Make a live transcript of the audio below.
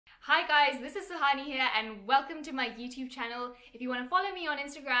Hi guys, this is Suhani here and welcome to my YouTube channel. If you want to follow me on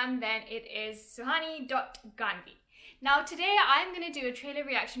Instagram, then it is suhani.gandhi. Now today I'm going to do a trailer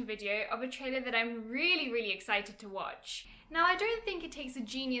reaction video of a trailer that I'm really excited to watch. Now I don't think it takes a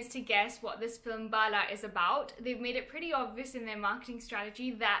genius to guess what this film Bala is about. They've made it pretty obvious in their marketing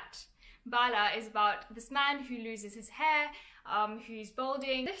strategy that Bala is about this man who loses his hair, who's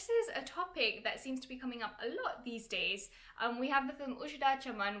balding. This is a topic that seems to be coming up a lot these days. We have the film Ushda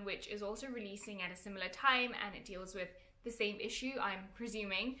Chaman, which is also releasing at a similar time, and it deals with the same issue, I'm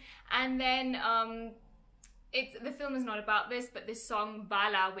presuming. And then the film is not about this, but this song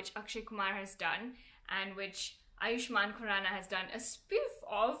Bala, which Akshay Kumar has done, and which Ayushmann Khurana has done a spoof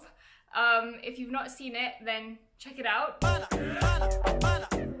of. If you've not seen it, then check it out. Bala, Bala, Bala,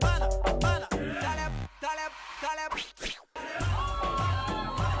 Bala, Bala.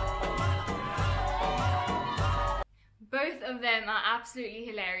 Both of them are absolutely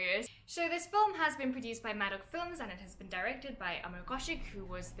hilarious. So this film has been produced by Maddox Films and it has been directed by Amar Kaushik, who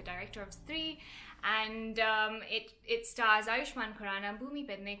was the director of Stree, and it stars Ayushmann Khurana, Bhumi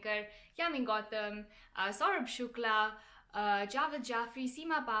Pednekar, Yami Gautam, Saurabh Shukla, Javed Jaffrey,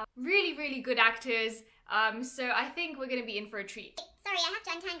 Seema Bab. Really good actors. So I think we're going to be in for a treat. Sorry, I have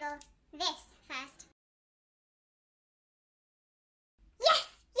to untangle this first. Yes!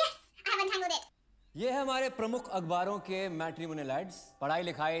 I have untangled it. ये है हमारे प्रमुख अखबारों के matrimonial ads. पढ़ाई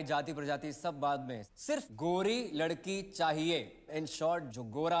लिखाई जाति प्रजाति सब बाद में, सिर्फ गोरी लड़की चाहिए। इन शॉर्ट, जो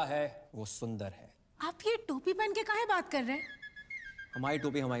गोरा है वो सुंदर है। आप ये टोपी पहन के काहे बात कर रहे हैं? हमारी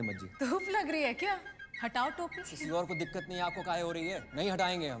टोपी हमारी मर्जी। धूप लग रही है क्या? हटाओ टोपी। किसी और को दिक्कत नहीं, आपको काहे हो रही है? नहीं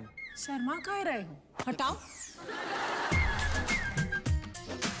हटाएंगे हम। शर्मा काहे रहे हो? हटाओ।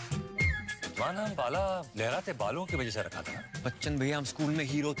 नाम बाला लहराते बालों की वजह से रखा था ना। बच्चन भैया, हम स्कूल में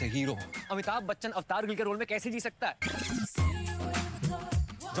हीरो थे, हीरो। अमिताभ बच्चन अवतार गिल के रोल में कैसे जी सकता है?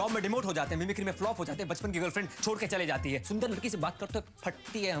 जॉब में डिमोट हो जाते हैं, मिमिक्री में फ्लॉप हो जाते हैं, बचपन की गर्लफ्रेंड छोड़ के चले जाती है, सुंदर लड़की से बात करते तो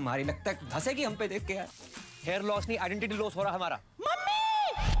फटती है हमारी, लगता है धंसेगी हम पे देख के यार। हेयर लॉस नहीं, आइडेंटिटी लॉस हो रहा हमारा। मम्मी!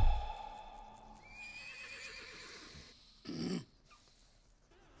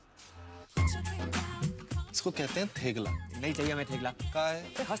 इसको कहते हैं थेगला। नहीं चाहिए हमें थेगला। क्या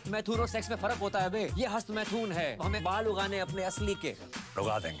है? हस्त मैथुन और सेक्स में फर्क होता है बे। ये हस्त मैथुन है, हमें बाल उगाने अपने असली के।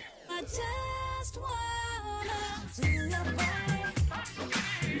 उगा देंगे।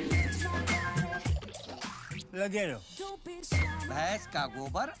 लगे रहो। भैंस का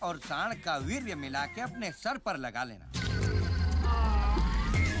गोबर और सांड का वीर्य मिला के अपने सर पर लगा लेना।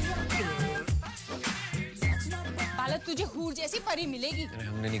 बाला, तुझे हूर जैसी परी मिलेगी।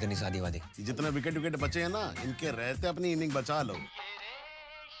 हमने नहीं करनी शादी वादी। जितने विकेट बचे हैं ना, इनके रहते अपनी इनिंग बचा लो।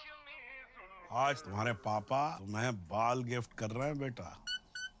 आज तुम्हारे पापा तुम्हें बाल गिफ्ट कर रहे हैं बेटा।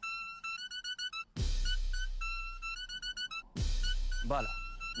 बाला,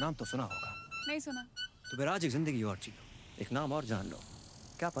 नाम तो सुना होगा। नहीं सुना। तो फिर आज एक जिंदगी और जी लो, एक नाम और जान लो।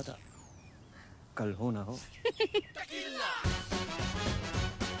 क्या पता कल हो ना हो।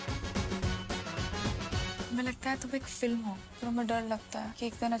 हमें लगता है तुम एक फिल्म हो, फिर हमें डर लगता है कि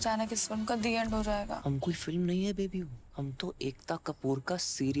एक दिन अचानक इस फिल्म का दी एंड हो जाएगा। हम कोई फिल्म नहीं है बेबी, हम तो एकता कपूर का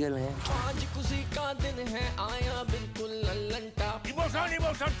सीरियल है। आज खुशी का दिन है, आया बिल्कुल लल्लनटा।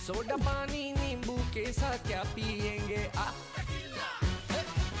 इमोशन सोडा पानी नींबू के साथ क्या पिएंगे?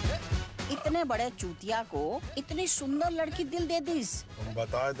 इतने बड़े चूतिया को इतनी सुंदर लड़की दिल दे दी। तुम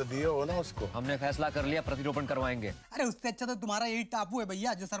बताए तो दिए हो ना उसको। हमने फैसला कर लिया, प्रतिरोपण करवाएंगे। अरे उससे अच्छा तो तुम्हारा यही टापू है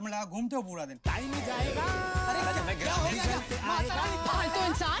भैया, जो सर में लगा घूमते हो पूरा दिन। टाइम ही जाएगा। अरे क्या हो गया? फालतू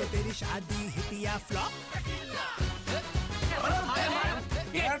इंसान। तेरी शादी हिट या फ्लॉप?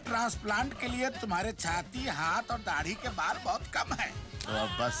 हेयर ट्रांसप्लांट के लिए तुम्हारे छाती, हाथ और दाढ़ी के बाल बहुत कम है, तो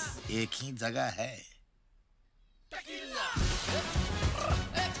अब बस एक ही जगह है।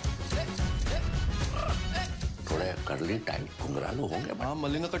 थोड़े करली टाइट घुंघरालू होंगे। हाँ,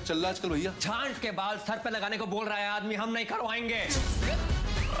 मलिंगा कट चल रहा है आजकल भैया। छांट के बाल सर पे लगाने को बोल रहा है आदमी, हम नहीं करवाएंगे।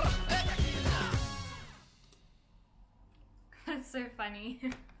 That's so funny.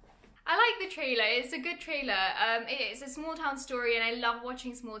 I like the trailer. It's a good trailer. It's a small town story and I love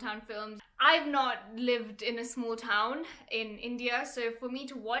watching small town films. I've not lived in a small town in India, so for me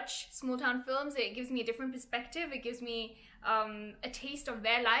to watch small town films, it gives me a different perspective. It gives me a taste of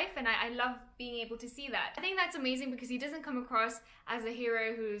their life, and I love being able to see that. I think that's amazing because he doesn't come across as a hero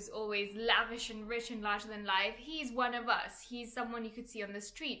who's always lavish and rich and larger than life. He's one of us. He's someone you could see on the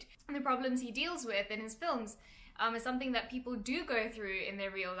street. And the problems he deals with in his films is something that people do go through in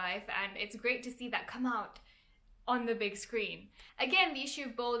their real life, and it's great to see that come out on the big screen. Again, the issue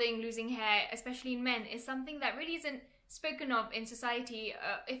of balding, losing hair, especially in men, is something that really isn't spoken of in society.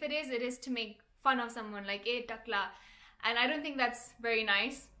 If it is to make fun of someone like takla. And I don't think that's very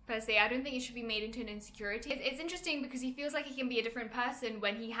nice, per se. I don't think it should be made into an insecurity. It's interesting because he feels like he can be a different person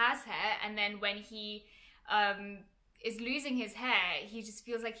when he has hair, and then when he is losing his hair, he just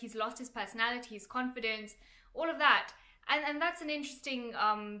feels like he's lost his personality, his confidence, all of that. And that's an interesting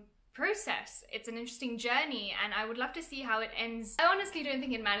process. It's an interesting journey, and I would love to see how it ends. I honestly don't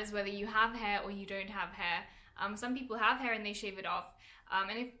think it matters whether you have hair or you don't have hair. Some people have hair and they shave it off.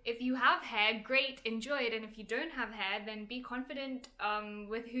 And if you have hair, great, enjoy it. And if you don't have hair, then be confident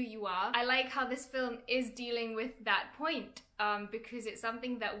with who you are. I like how this film is dealing with that point because it's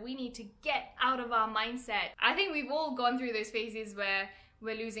something that we need to get out of our mindset. I think we've all gone through those phases where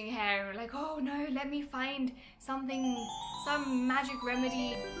we're losing hair and we're like, oh no, let me find something, some magic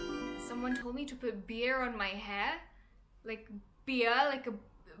remedy. Someone told me to put beer on my hair. Like beer, like a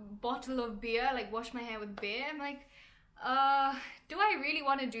bottle of beer, like wash my hair with beer. I'm like, do I really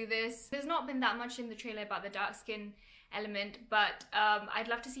want to do this? There's not been that much in the trailer about the dark skin element, but I'd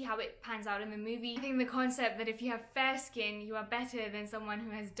love to see how it pans out in the movie. I think the concept that if you have fair skin, you are better than someone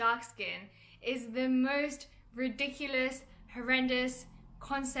who has dark skin is the most ridiculous, horrendous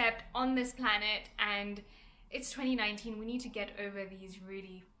concept on this planet, and it's 2019. We need to get over these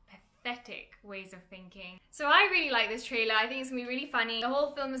really pathetic ways of thinking. So I really like this trailer. I think it's gonna be really funny. The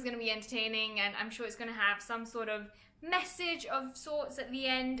whole film is gonna be entertaining, and I'm sure it's gonna have some sort of message of sorts at the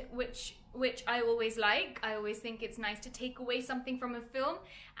end, which I always like. I always think it's nice to take away something from a film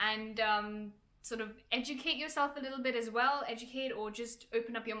and sort of educate yourself a little bit as well. Educate or just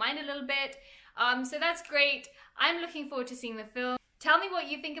open up your mind a little bit. So that's great. I'm looking forward to seeing the film. Tell me what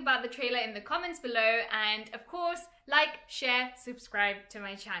you think about the trailer in the comments below, and of course, like, share, subscribe to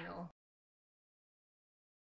my channel.